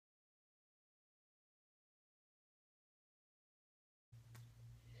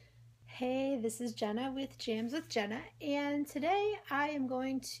Hey, this is Jenna with Jams with Jenna, and today I am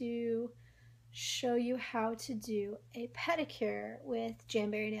going to show you how to do a pedicure with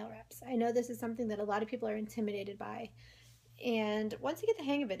Jamberry nail wraps. I know this is something that a lot of people are intimidated by, and once you get the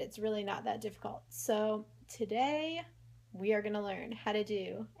hang of it, it's really not that difficult. So today we are going to learn how to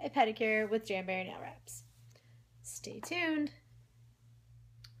do a pedicure with Jamberry nail wraps. Stay tuned.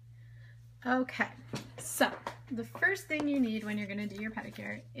 Okay, so the first thing you need when you're going to do your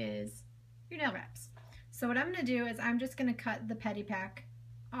pedicure is your nail wraps. So what I'm going to do is I'm just going to cut the pedi pack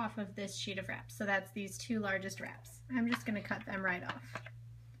off of this sheet of wraps. So that's these two largest wraps. I'm just going to cut them right off.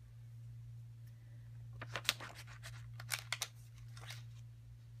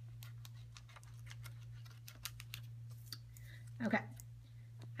 Okay.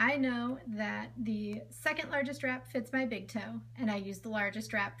 I know that the second largest wrap fits my big toe, and I use the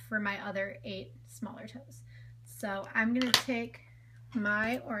largest wrap for my other 8 smaller toes. So I'm going to take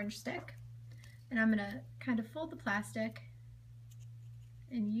my orange stick, and I'm going to kind of fold the plastic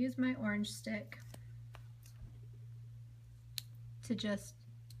and use my orange stick to just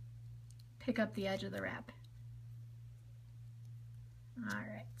pick up the edge of the wrap.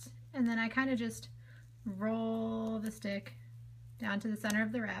 Alright, and then I kind of just roll the stick down to the center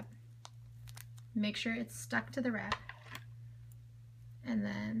of the wrap, make sure it's stuck to the wrap, and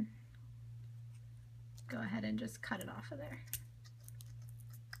then go ahead and just cut it off of there.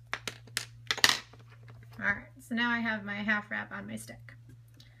 Alright, so now I have my half wrap on my stick.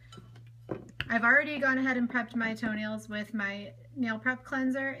 I've already gone ahead and prepped my toenails with my nail prep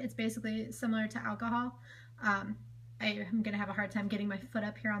cleanser. It's basically similar to alcohol. I'm going to have a hard time getting my foot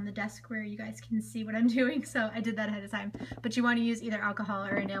up here on the desk where you guys can see what I'm doing, so I did that ahead of time. But you want to use either alcohol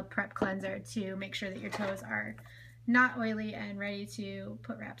or a nail prep cleanser to make sure that your toes are not oily and ready to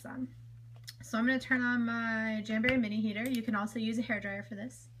put wraps on. So I'm going to turn on my Jamberry mini heater. You can also use a hairdryer for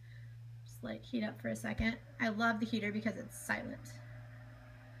this. Just like heat up for a second. I love the heater because it's silent.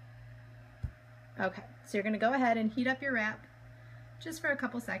 Okay, so you're going to go ahead and heat up your wrap just for a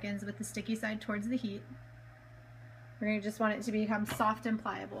couple seconds with the sticky side towards the heat. We're going to just want it to become soft and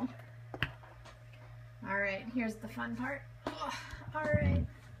pliable. Alright, here's the fun part. Alright,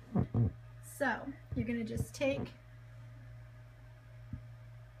 so you're going to just take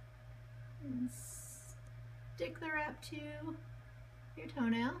and stick the wrap to your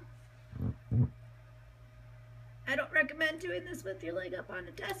toenail. I don't recommend doing this with your leg up on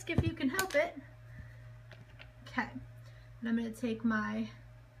a desk if you can help it. Okay, and I'm going to take my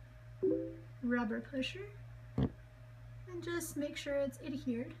rubber pusher and just make sure it's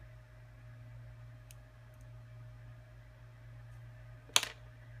adhered.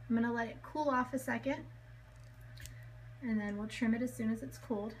 I'm going to let it cool off a second, and then we'll trim it as soon as it's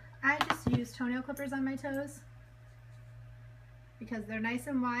cooled. I just use toenail clippers on my toes because they're nice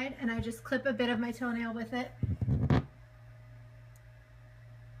and wide, and I just clip a bit of my toenail with it.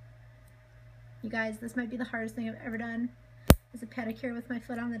 You guys, this might be the hardest thing I've ever done, is a pedicure with my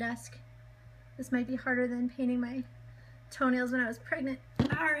foot on the desk. This might be harder than painting my toenails when I was pregnant.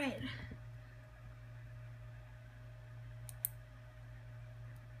 Alright.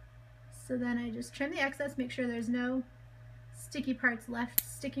 So then I just trim the excess, make sure there's no sticky parts left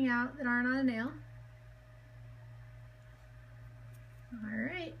sticking out that aren't on a nail.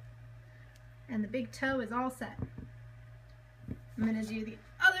 Alright. And the big toe is all set. I'm going to do the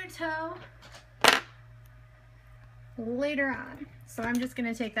other toe later on. So I'm just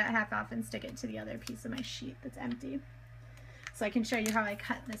going to take that half off and stick it to the other piece of my sheet that's empty, so I can show you how I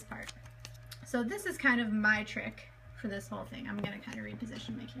cut this part. So this is kind of my trick for this whole thing. I'm going to kind of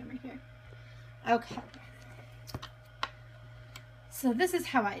reposition my camera here. Okay. So this is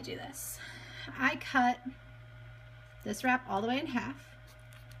how I do this. I cut this wrap all the way in half.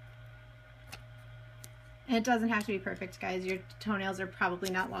 And it doesn't have to be perfect, guys. Your toenails are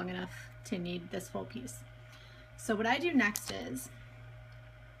probably not long enough to need this whole piece. So what I do next is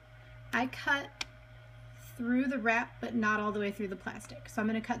I cut through the wrap, but not all the way through the plastic. So I'm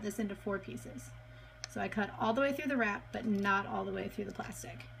going to cut this into 4 pieces. So I cut all the way through the wrap, but not all the way through the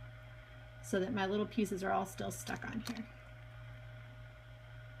plastic, so that my little pieces are all still stuck on here.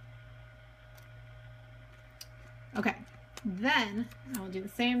 Okay, then I will do the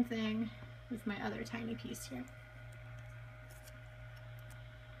same thing with my other tiny piece here.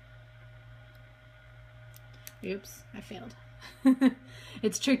 Oops, I failed.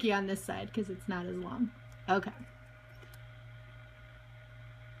 It's tricky on this side because it's not as long. Okay.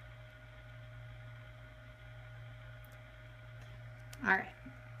 All right.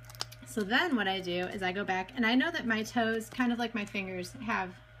 So then what I do is I go back, and I know that my toes, kind of like my fingers, have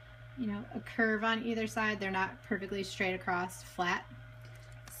you know, a curve on either side. They're not perfectly straight across flat.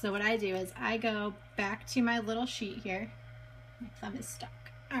 So what I do is I go back to my little sheet here. My thumb is stuck.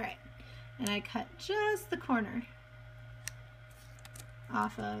 All right, and I cut just the corner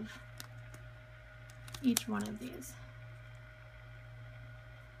off of each one of these.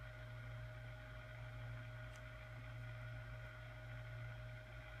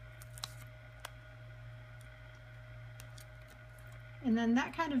 And then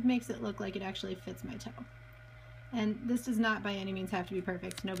that kind of makes it look like it actually fits my toe. And this does not by any means have to be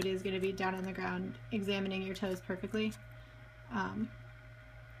perfect. Nobody is going to be down on the ground examining your toes perfectly. I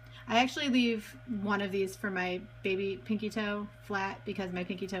actually leave one of these for my baby pinky toe flat because my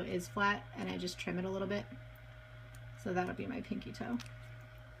pinky toe is flat, and I just trim it a little bit. So that'll be my pinky toe.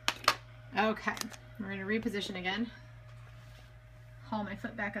 Okay, we're going to reposition again. Haul my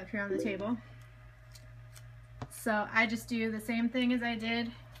foot back up here on the table. So I just do the same thing as I did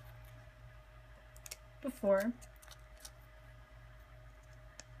before.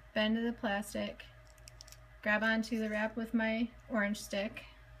 Bend to the plastic, grab onto the wrap with my orange stick.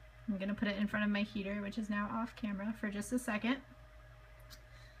 I'm going to put it in front of my heater, which is now off camera, for just a second.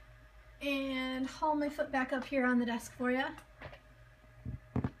 And haul my foot back up here on the desk for you.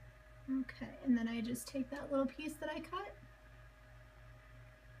 Okay, and then I just take that little piece that I cut,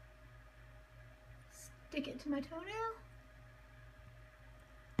 stick it to my toenail.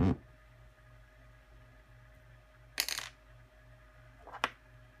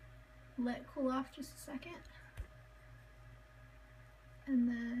 Let it cool off just a second. And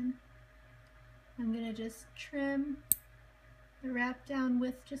then I'm going to just trim the wrap down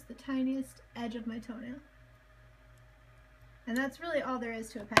with just the tiniest edge of my toenail. And that's really all there is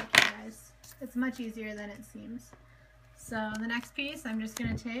to a pedicure, guys. It's much easier than it seems. So the next piece I'm just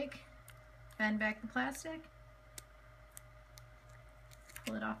going to bend back the plastic,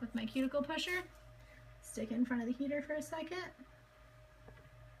 pull it off with my cuticle pusher, stick it in front of the heater for a second.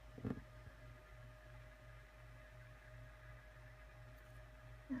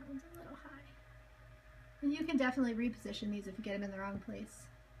 That one's a little high. And you can definitely reposition these if you get them in the wrong place.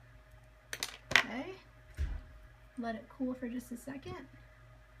 Okay. Let it cool for just a second.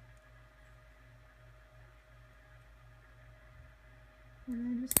 And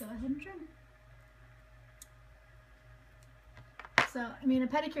then just go ahead and trim. So, I mean, a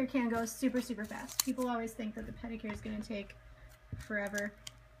pedicure can go super, super fast. People always think that the pedicure is going to take forever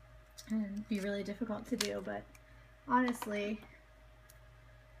and be really difficult to do, but honestly,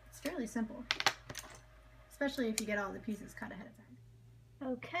 it's fairly simple, especially if you get all the pieces cut ahead of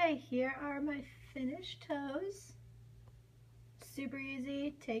time. Okay, here are my finished toes. Super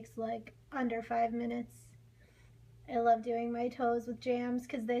easy, takes like under 5 minutes. I love doing my toes with jams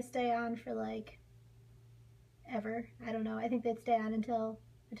because they stay on for like ever. I don't know, I think they'd stay on until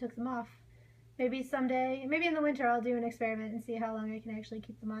I took them off. Maybe someday, maybe in the winter I'll do an experiment and see how long I can actually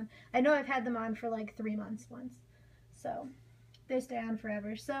keep them on. I know I've had them on for like 3 months once, so they stay on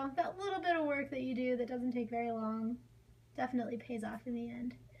forever. So that little bit of work that you do that doesn't take very long definitely pays off in the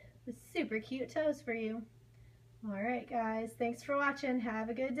end with super cute toes for you. Alright guys, thanks for watching. Have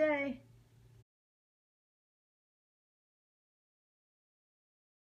a good day.